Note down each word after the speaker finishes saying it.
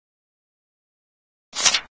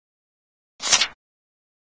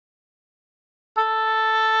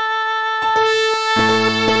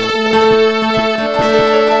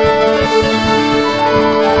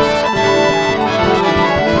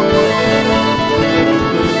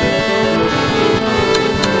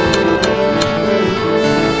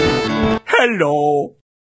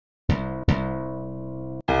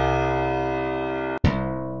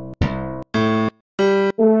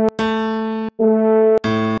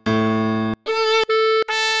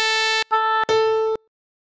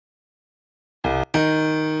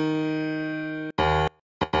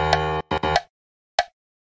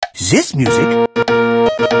This music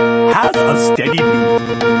has a steady beat.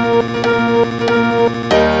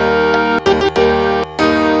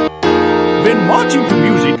 When marching to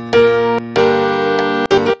music,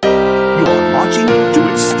 you are marching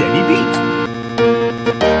to its steady beat.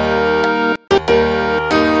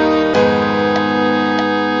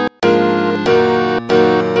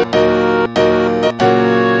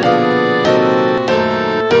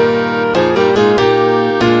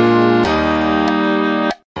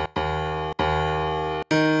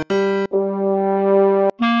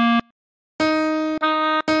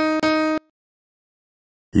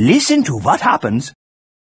 Listen to what happens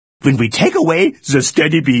when we take away the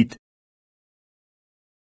steady beat.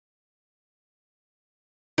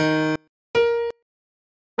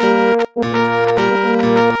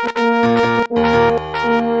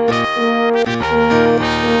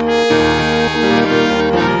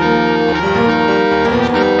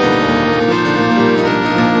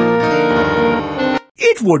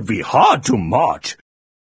 It would be hard to march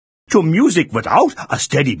to music without a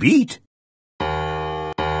steady beat.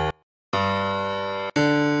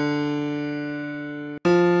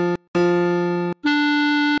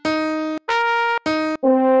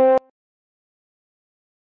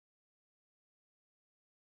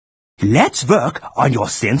 Let's work on your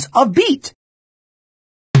sense of beat.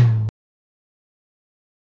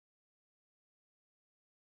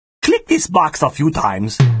 Click this box a few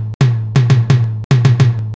times.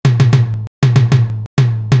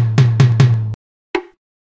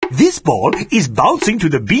 This ball is bouncing to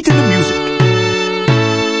the beat of the music.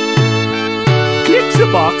 Click the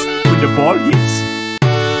box when the ball hits.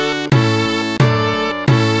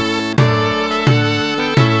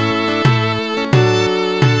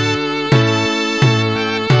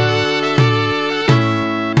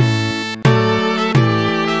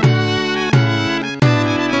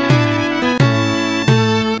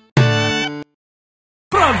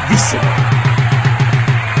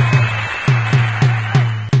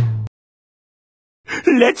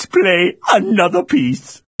 Let's play another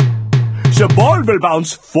piece. The ball will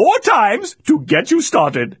bounce 4 times to get you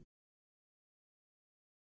started.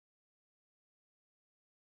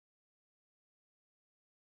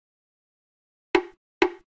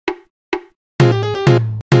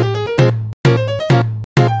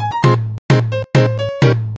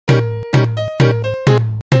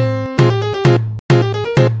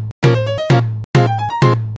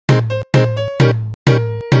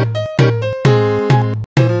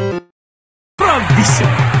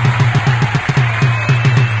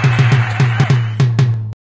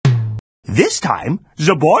 This time,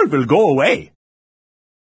 the ball will go away.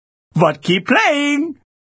 But keep playing.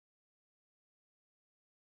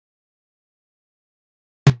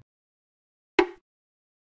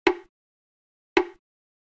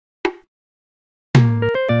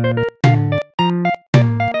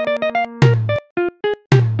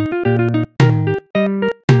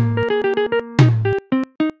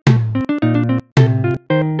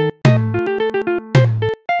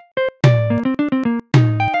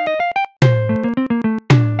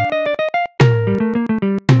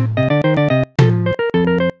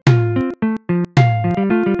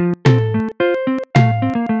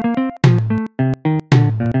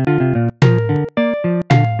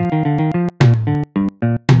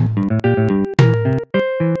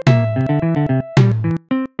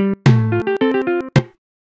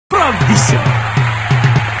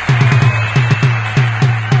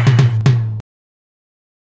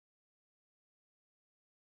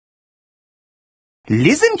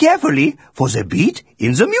 Listen carefully for the beat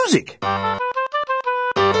in the music.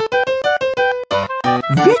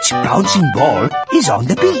 Which bouncing ball is on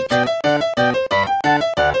the beat?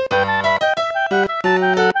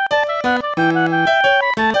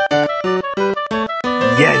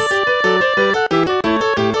 Yes.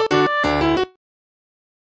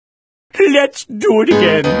 Let's do it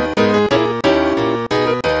again.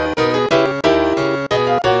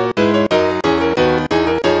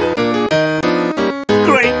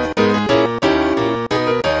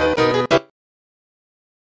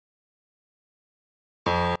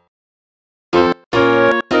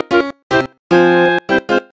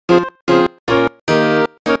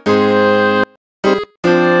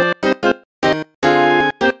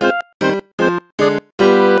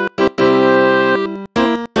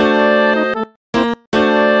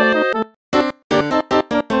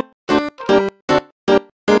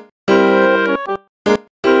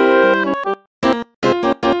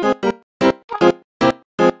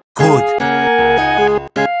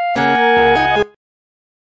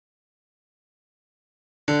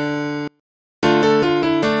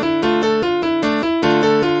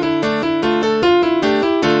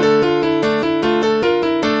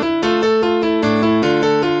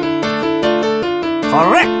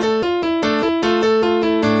 Correct.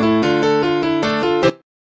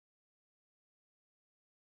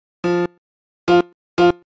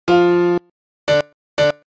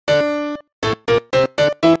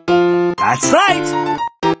 That's right.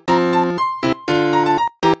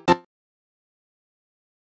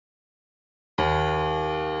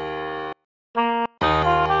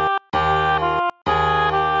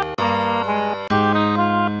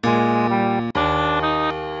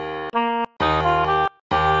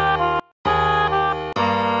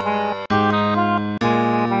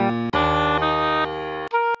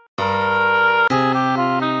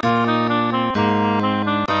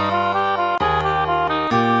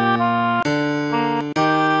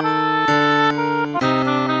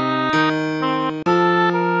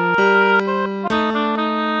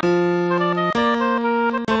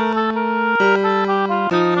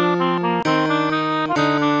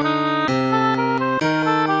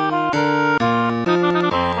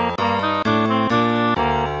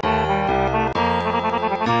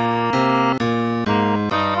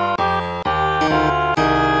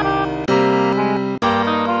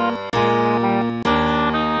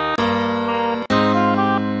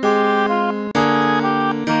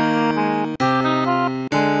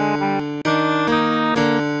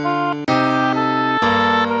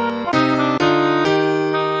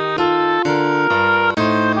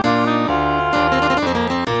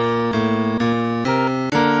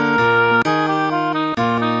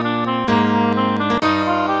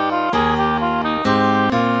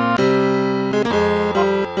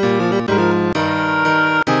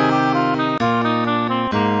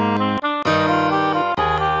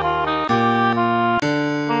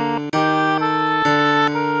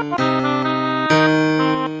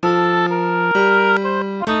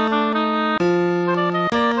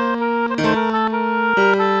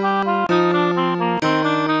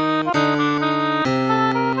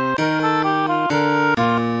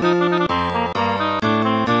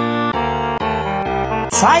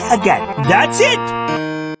 Try again. That's it.